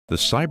The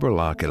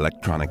CyberLock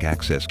electronic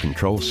access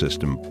control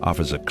system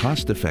offers a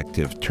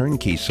cost-effective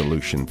turnkey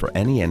solution for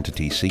any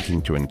entity seeking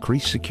to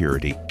increase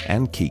security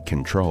and key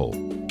control.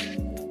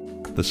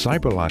 The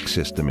CyberLock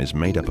system is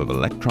made up of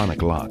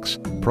electronic locks,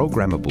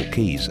 programmable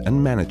keys,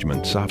 and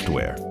management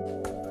software.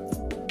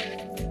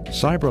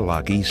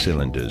 CyberLock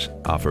e-cylinders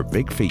offer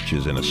big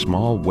features in a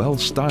small,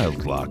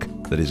 well-styled lock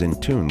that is in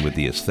tune with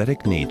the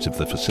aesthetic needs of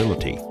the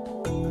facility.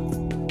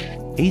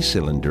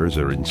 E-cylinders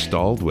are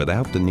installed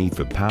without the need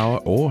for power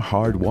or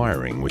hard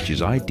wiring, which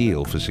is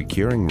ideal for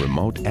securing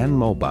remote and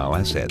mobile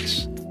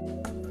assets.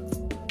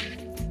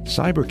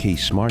 CyberKey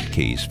Smart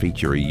Keys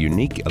feature a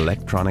unique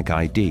electronic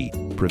ID,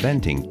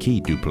 preventing key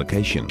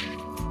duplication.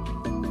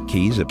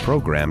 Keys are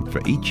programmed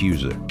for each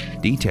user,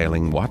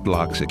 detailing what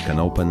locks it can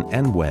open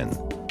and when.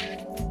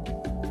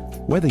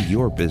 Whether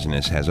your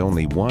business has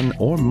only one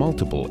or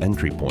multiple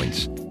entry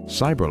points,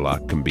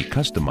 CyberLock can be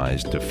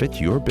customized to fit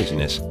your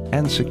business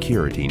and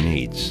security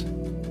needs.